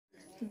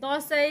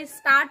Dashain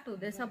start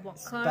हुँदैछ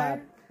भर्खर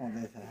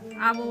हुँदैछ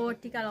अब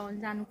टिका लगाउन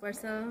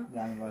जानुपर्छ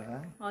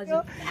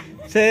हजुर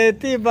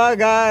सेती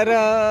बगाएर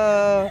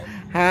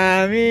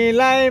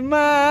हामीलाई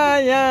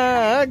माया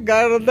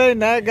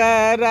गर्दैन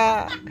गारा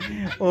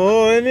हो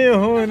नि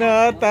हुन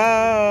त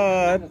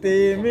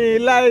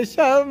तिमीलाई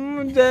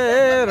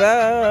सम्झेर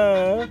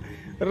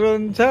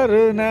रुन्छ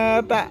रुन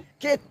त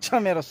के छ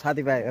मेरो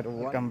साथीभाइहरू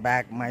welcome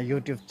back my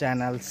YouTube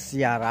channel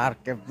सिआरआर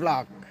के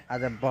ब्लग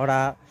आज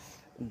बडा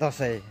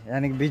दशैं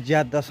यानि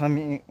विजया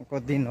दशमीको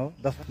दिन हो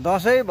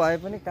दशैं भए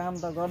पनि काम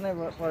त गर्नै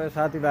पर्यो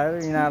साथीभाइहरू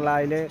यिनीहरूलाई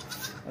अहिले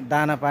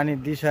दाना पानी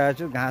दिइसकेको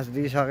छु घाँस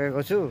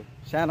दिइसकेको छु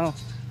सानो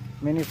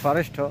मिनी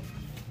फरेस्ट हो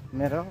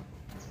मेरो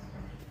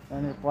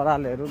अनि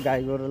परालहरू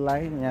गाई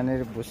गोरुलाई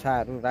यहाँनिर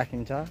भुसाहरू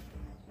राखिन्छ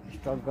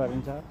स्टक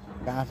गरिन्छ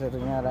घाँसहरू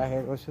यहाँ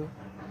राखेको छु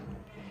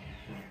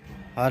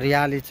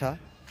हरियाली छ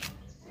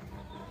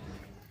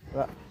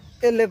र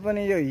यसले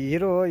पनि यो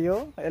हिरो हो यो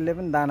यसले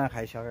पनि दाना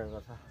खाइसकेको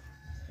छ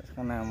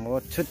यसको नाम हो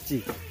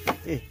छुच्ची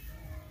ए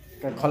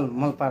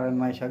खलमल पारेर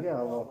नुहाइसक्यो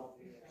अब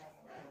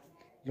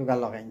लुगा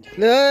लगाइन्छ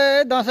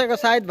ले दसैँको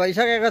साइत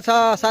भइसकेको छ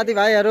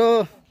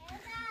साथीभाइहरू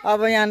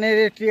अब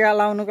यहाँनिर टिका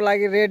लाउनुको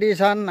लागि रेडी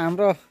छन्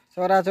हाम्रो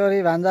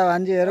छोराछोरी भान्जा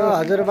भान्जीहरू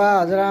हजुरबा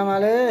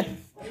हजुरआमाले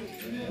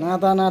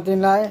नाता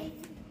नातिनीलाई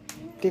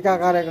टिका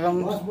कार्यक्रम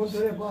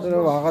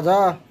सुरु भएको छ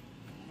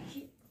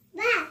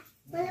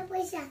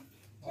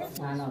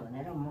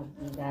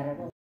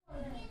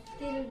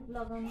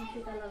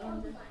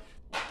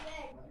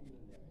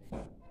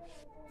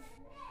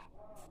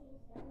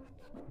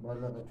ल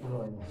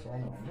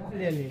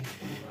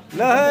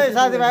है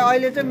साथीभाइ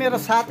अहिले चाहिँ मेरो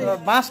साथी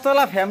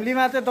बाँसतला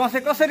फ्यामिलीमा चाहिँ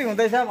दसैँ कसरी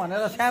हुँदैछ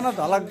भनेर सानो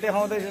झलक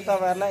देखाउँदैछु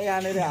तपाईँहरूलाई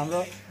यहाँनिर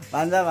हाम्रो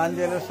भान्जा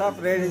भान्जीहरू सब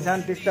रेडी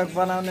छन् टिकटक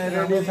बनाउने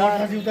रेडी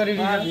छन्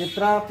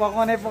भित्र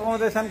पकाउने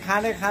पकाउँदैछन्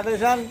खाने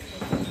खाँदैछन्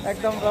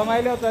एकदम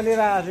रमाइलो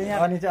चलिरहेको छ यहाँ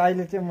अनि चाहिँ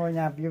अहिले चाहिँ म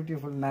यहाँ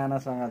ब्युटिफुल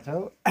नानासँग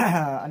छु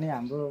अनि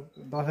हाम्रो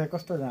दसैँ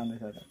कस्तो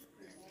जाँदैछ त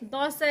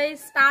दशैं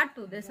स्टार्ट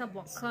हुँदैछ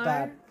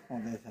भर्खर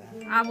हुँदैछ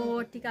अब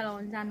टिका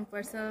लगाउन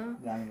जानुपर्छ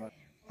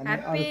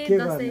ह्याप्पी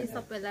दशैं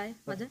सबैलाई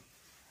हजुर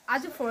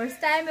आज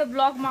फर्स्ट टाइम यो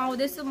ब्लगमा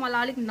आउँदैछु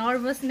मलाई अलिक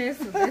नर्भसनेस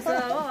हुँदैछ हो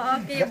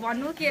के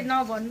भन्नु के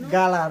नभन्नु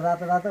गाला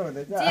रातो रातो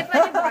हुँदैछ जे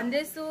पनि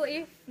भन्दैछु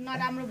इफ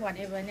नराम्रो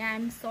भन्यो भने आइ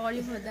एम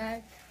सरी फर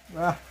द्याट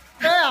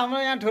हाम्रो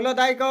यहाँ ठुलो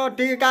दाइको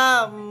टिका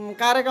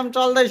कार्यक्रम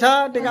चल्दैछ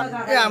टिका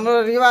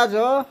हाम्रो रिवाज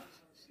हो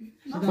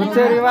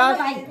मुख्य रिवाज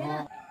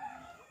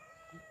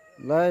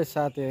ल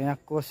साथी यहाँ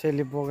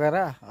कोसेली बोकेर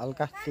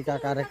हल्का टिका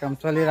कार्यक्रम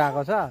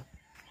चलिरहेको छ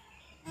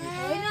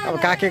अब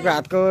काकीको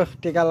हातको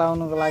टिका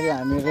लाउनुको लागि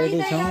हामी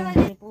रेडी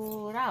छौँ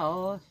पुरा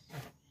हो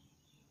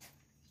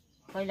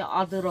कहिले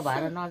अधुरो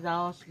भएर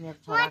नजाओस्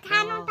मेरो छोरा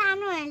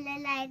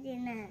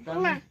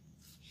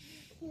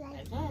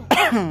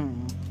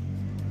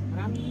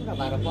राम्रो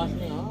भएर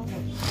बस्ने हो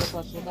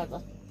सुखा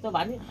जस्तो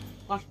भने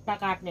कष्ट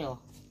काट्ने हो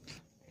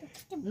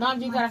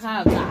नजितेर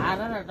खायो भने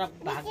हारेर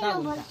भाग्दा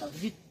हुन्छ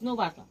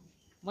जित्नुपर्छ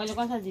मैले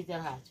कसरी जितेर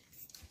खाएको छु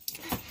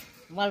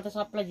मैले त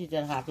सबलाई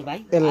जितेर खाएको छु भाइ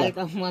अहिले त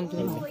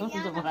मन्त्री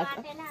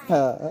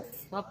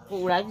सबको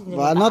उडाइदिनु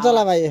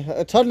नचला भाइ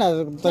छोड न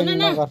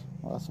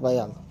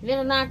भइहाल्छ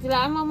मेरो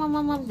नातिलाई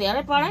आमा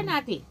धेरै पढाइ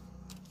नाति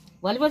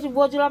भोलिपछि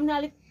बोजूलाई पनि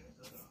अलिक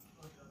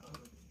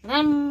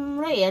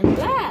राम्रो हेर्नु ल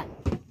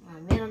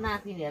मेरो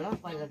नातिनीहरूलाई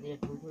पैसा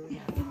दिएर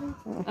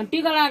अनि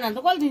टिका लगाएन भने त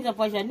कसले दिन्छ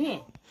पैसा नि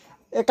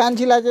ए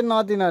कान्छीलाई चाहिँ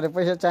नदिनु अरे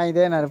पैसा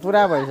चाहिँदैन अरे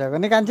पुरा भइसक्यो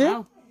नि कान्छी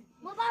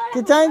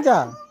के चाहिन्छ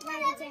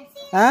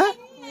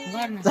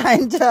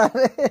चाहिन्छ अरे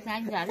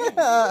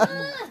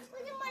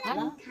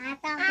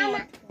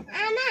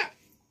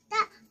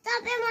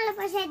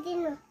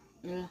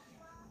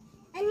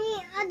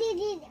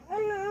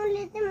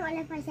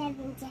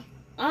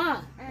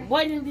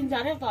बहिनी दिन्छ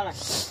अरे तँलाई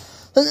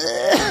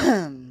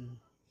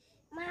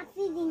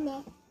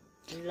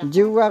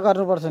जिउवा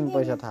गर्नुपर्छ नि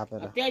पैसा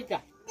थापेर त्यही त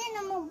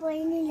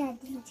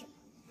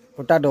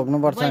खुट्टा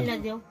ढोक्नुपर्छ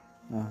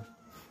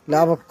ल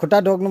अब खुट्टा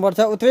ढोक्नुपर्छ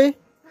उत्रै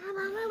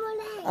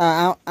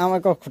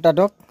आमाको खुट्टा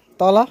ढोक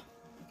तल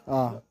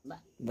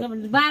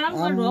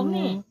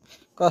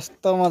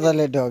कस्तो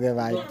मजाले ढोके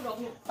भाइ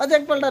अझ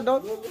एकपल्ट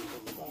ढोक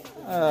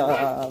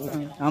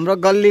हाम्रो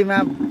गल्लीमा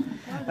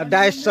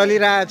डाइस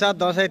चलिरहेछ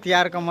दसैँ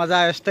तिहारको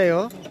मजा यस्तै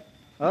हो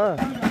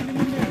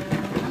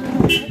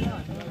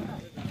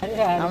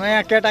हाम्रो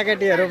यहाँ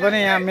केटाकेटीहरू पनि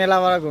यहाँ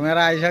मेलाबाट घुमेर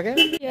आइसके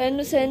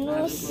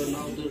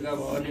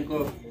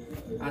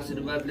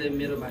आशीर्वादले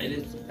मेरो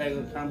भाइले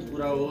चाहेको काम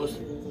पुरा होस्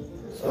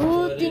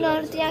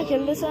तिनीहरू त्यहाँ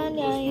खेल्दैछन्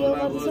यहाँ यो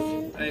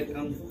गर्दैछन्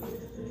काम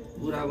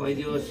पुरा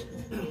भइदियोस्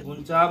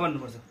हुन्छ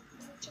भन्नुपर्छ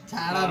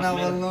छाडा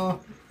नबोल्नु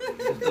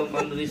त्यस्तो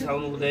मन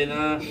रिसाउनु हुँदैन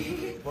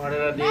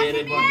पढेर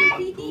धेरै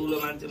ठुलो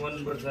मान्छे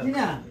बन्नुपर्छ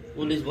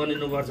पुलिस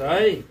बनिनुपर्छ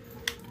है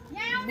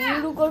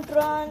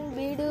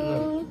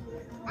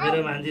मेरो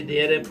मान्छे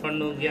धेरै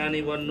पढ्नु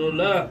ज्ञानी बन्नु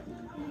ल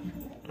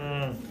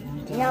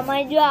यहाँ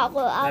माइजू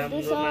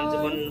आउँदैछ मान्छे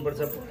बन्नुपर्छ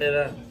पढेर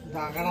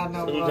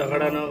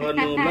झगडा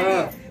नगर्नु ल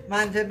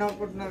मान्छे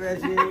नकुट्नु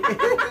बेसी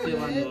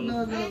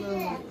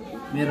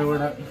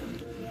मेरोबाट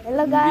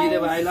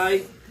भाइलाई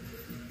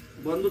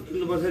बन्दुक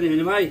किन्नुपर्छ नि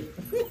होइन भाइ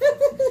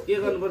के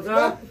गर्नुपर्छ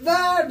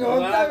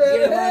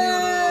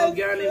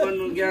ज्ञानी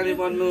बन्नु ज्ञानी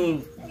बन्नु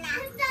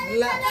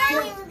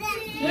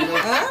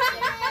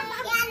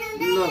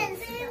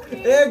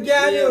ए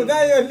ज्ञानी हुँदा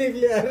यो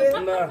निक्ल्यो अरे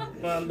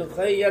ल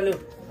खै यालु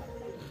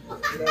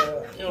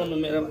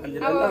मेरो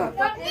मान्छेलाई ल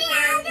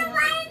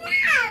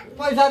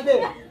पैसा दे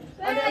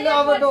अनि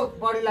अब ढोक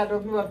बढीलाई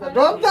ढोक्नु पर्छ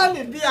ढोक्छ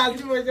नि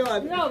दिइहाल्छु पैसा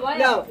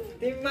ल्याऊ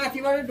तिमी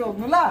माथिबाट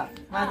ढोक्नु ल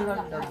माथिबाट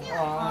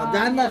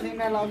जान्दा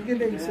सिग्नल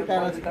अघिदेखि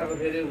सिकाएर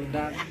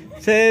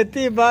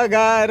सेती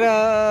बगाएर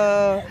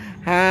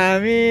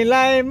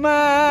हामीलाई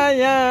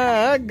माया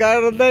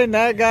गर्दैन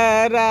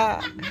गारा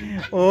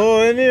हो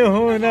नि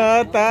हुन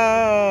त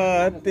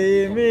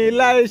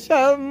तिमीलाई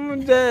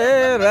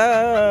सम्झेर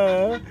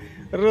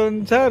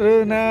रुन्छ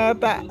रुन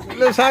त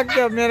लु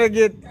सक्यो मेरो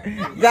गीत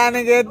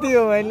जानेको यति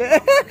हो मैले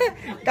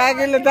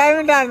काकीले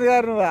दामी डान्स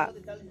गर्नुभयो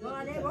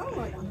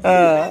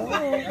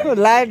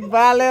लाइट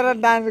बालेर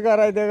डान्स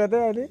गराइदिएको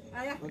थियो अनि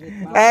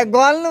ए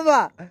गल्नु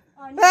भयो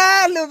ए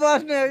लु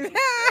बस्नु